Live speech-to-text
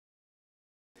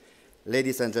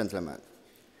ladies and gentlemen,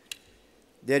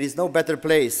 there is no better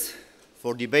place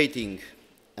for debating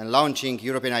and launching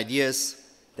European ideas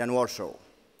than Warsaw.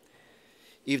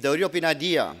 If the European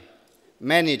idea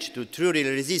managed to truly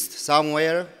resist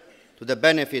somewhere to the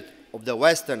benefit of the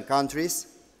Western countries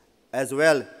as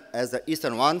well as the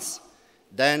Eastern ones,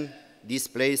 then this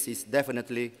place is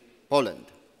definitely Poland.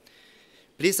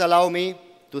 Please allow me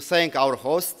to thank our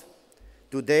host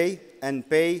today and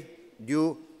pay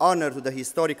due honor to the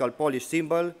historical Polish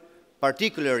symbol,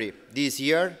 particularly this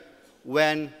year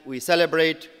when we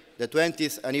celebrate the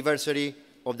 20th anniversary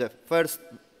of the first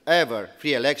ever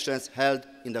free elections held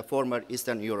in the former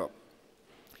Eastern Europe.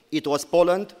 It was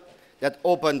Poland that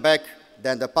opened back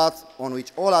then the path on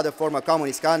which all other former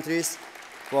communist countries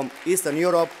from Eastern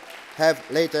Europe have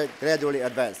later gradually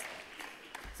advanced.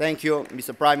 Thank you,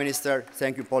 Mr. Prime Minister.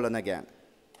 Thank you, Poland, again.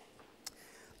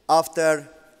 After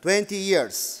 20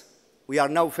 years, we are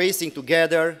now facing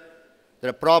together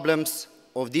the problems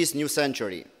of this new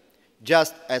century,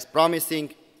 just as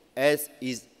promising as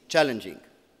is challenging.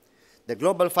 The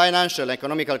global financial and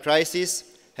economical crisis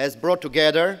has brought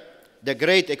together the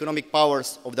great economic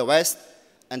powers of the West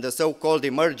and the so-called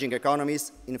emerging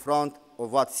economies in front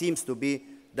of what seems to be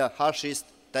the harshest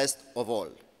test of all.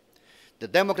 The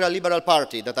Democrat Liberal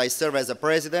Party that I serve as a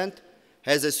president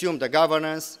has assumed the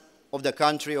governance of the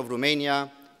country of Romania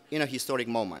in a historic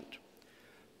moment.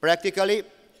 Practically,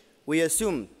 we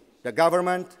assumed the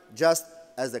government just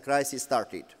as the crisis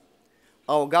started.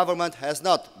 Our government has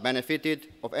not benefited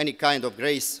of any kind of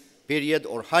grace period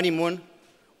or honeymoon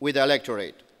with the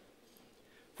electorate.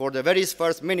 For the very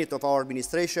first minute of our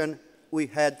administration, we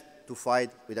had to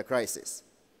fight with the crisis.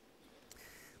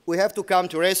 We have to come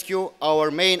to rescue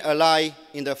our main ally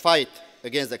in the fight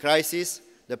against the crisis,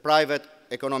 the private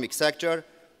economic sector,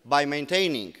 by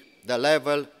maintaining the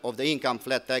level of the income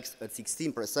flat tax at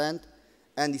 16%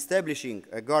 and establishing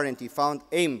a guarantee fund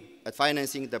aimed at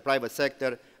financing the private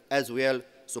sector as well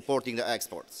supporting the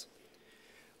exports.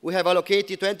 We have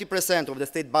allocated 20% of the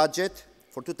state budget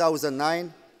for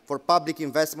 2009 for public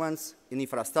investments in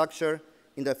infrastructure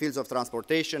in the fields of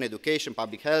transportation, education,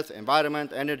 public health,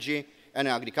 environment, energy, and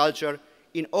agriculture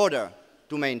in order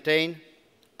to maintain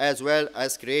as well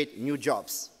as create new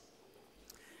jobs.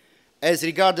 As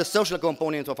regards the social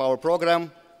component of our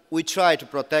program, we try to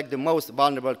protect the most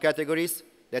vulnerable categories,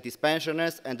 that is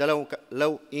pensioners and the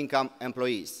low-income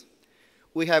employees.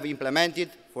 We have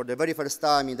implemented, for the very first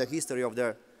time in the history of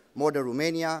the modern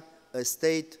Romania, a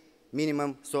state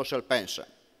minimum social pension.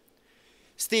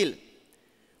 Still,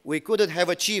 we couldn't have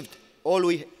achieved all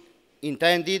we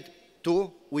intended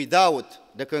to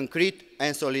without the concrete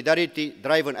and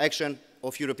solidarity-driven action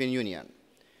of European Union.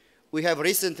 We have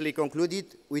recently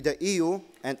concluded with the EU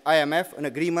and IMF an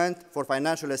agreement for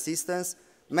financial assistance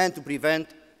meant to prevent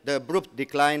the abrupt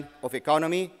decline of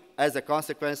economy as a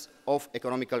consequence of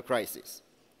economic crisis.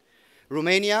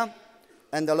 Romania,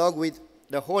 and along with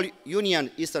the whole Union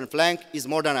eastern flank, is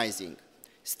modernizing.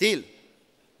 Still,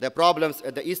 the problems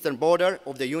at the eastern border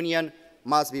of the Union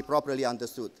must be properly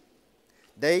understood.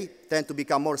 They tend to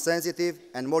become more sensitive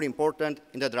and more important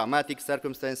in the dramatic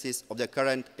circumstances of the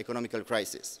current economic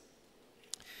crisis.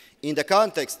 In the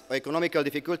context of economic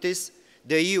difficulties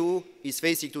the EU is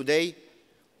facing today,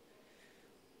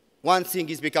 one thing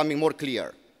is becoming more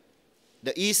clear.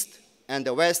 The East and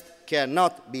the West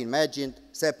cannot be imagined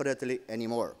separately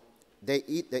anymore. The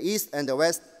East and the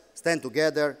West stand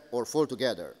together or fall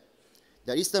together.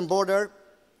 The eastern border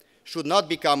should not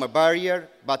become a barrier,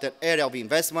 but an area of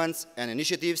investments and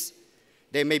initiatives.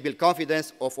 They may build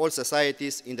confidence of all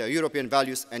societies in the European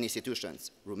values and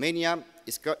institutions. Romania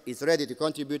is ready to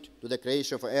contribute to the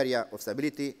creation of an area of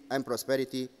stability and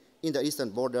prosperity in the eastern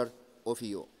border of the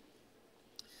EU.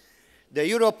 The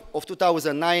Europe of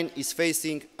 2009 is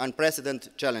facing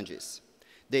unprecedented challenges.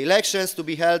 The elections to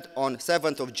be held on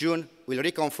 7th of June will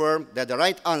reconfirm that the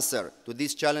right answer to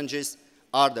these challenges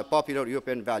are the popular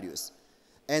European values.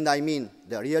 And I mean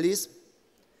the realism,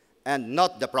 and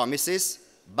not the promises,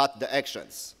 but the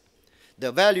actions.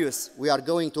 The values we are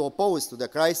going to oppose to the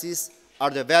crisis are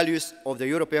the values of the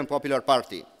European Popular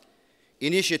Party: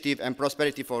 initiative and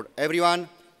prosperity for everyone,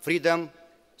 freedom,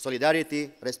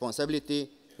 solidarity, responsibility,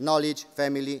 knowledge,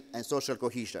 family, and social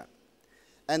cohesion.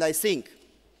 And I think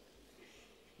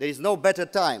there is no better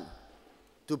time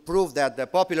to prove that the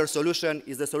popular solution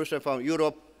is the solution for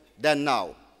Europe than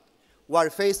now. We are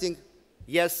facing,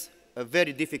 yes, a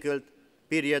very difficult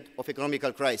period of economic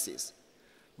crisis.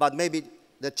 But maybe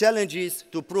the challenge is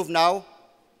to prove now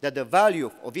that the value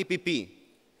of EPP,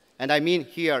 and I mean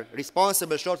here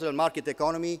responsible short-term market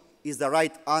economy, is the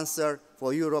right answer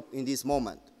for Europe in this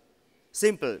moment.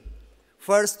 Simple.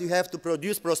 First, you have to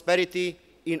produce prosperity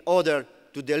in order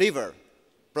to deliver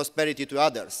prosperity to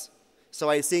others. So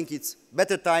I think it's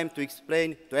better time to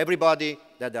explain to everybody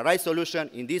that the right solution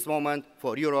in this moment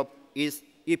for Europe is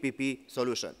EPP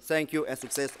solution. Thank you and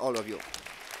success all of you.